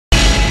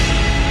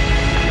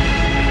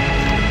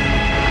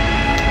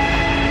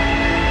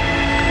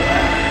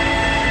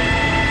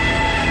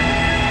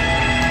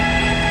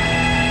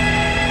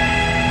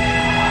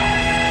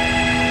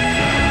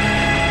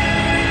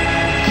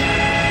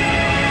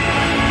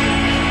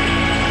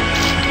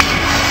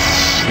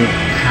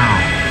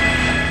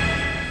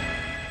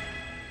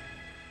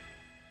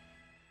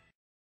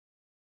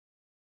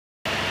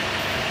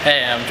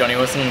Johnny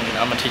Wilson, and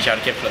I'm going to teach you how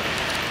to kickflip.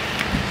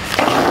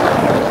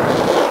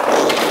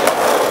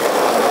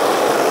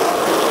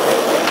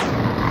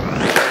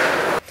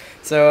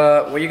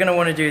 So what you're going to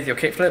want to do with your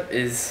kickflip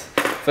is,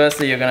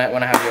 firstly you're going to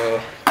want to have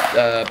your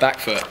back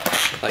foot,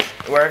 like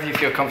wherever you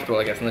feel comfortable,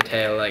 I guess, on the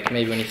tail. Like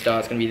maybe when you start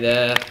it's going to be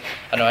there.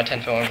 I know I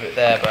tend to want to put it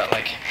there, but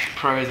like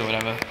pros or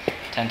whatever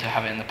tend to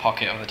have it in the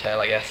pocket of the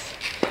tail, I guess.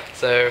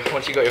 So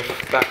once you've got your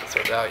back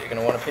sorted out, you're going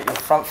to want to put your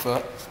front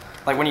foot,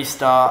 like when you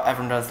start,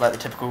 everyone does like the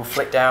typical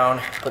flick down,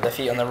 put their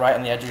feet on the right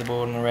on the edge of the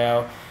board on the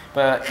rail,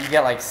 but you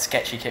get like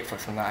sketchy kickflips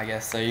from that, I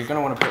guess. So you're going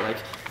to want to put like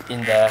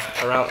in there,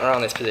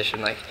 around this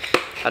position. Like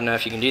I don't know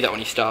if you can do that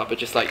when you start, but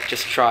just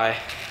try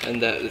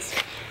and just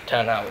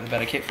turn out with a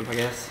better kickflip, I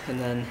guess. And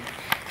then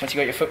once you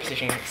got your foot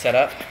position set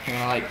up, you're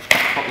going to like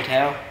pop the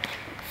tail,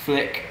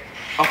 flick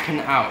up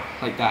and out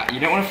like that. You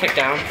don't want to flick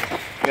down,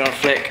 you want to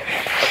flick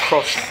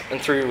across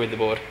and through with the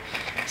board.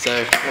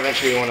 So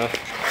eventually you want to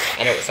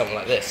end up with something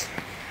like this.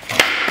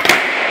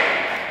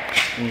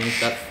 And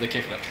that's the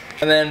kickflip.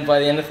 And then by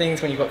the end of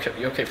things, when you've got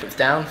your kickflips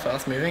down,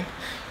 fast moving,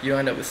 you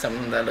end up with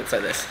something that looks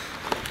like this.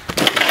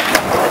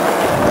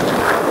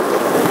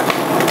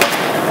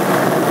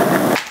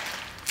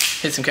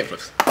 Hit some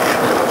kickflips.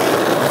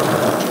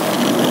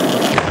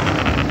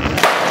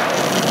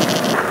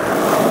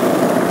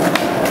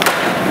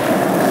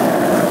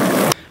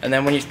 And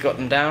then when you've got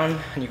them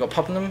down and you've got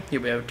popping them,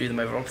 you'll be able to do them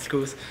over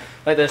obstacles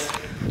like this.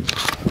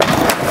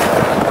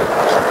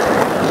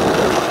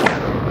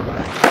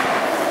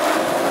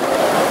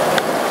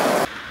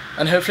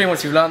 And hopefully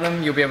once you've learned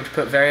them, you'll be able to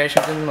put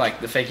variations in them, like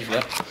the fakie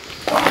flip.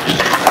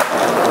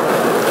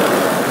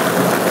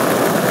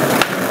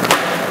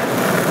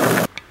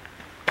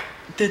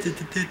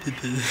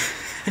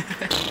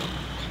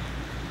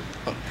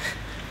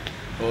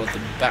 Or the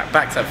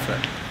backside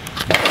flip.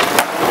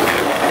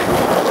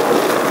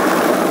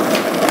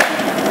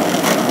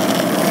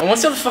 And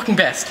what's the fucking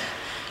best?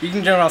 You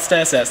can do our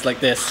stair sets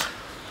like this.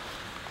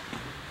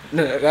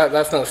 No,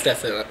 that's not a stair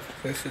set.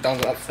 This is down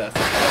the upstairs.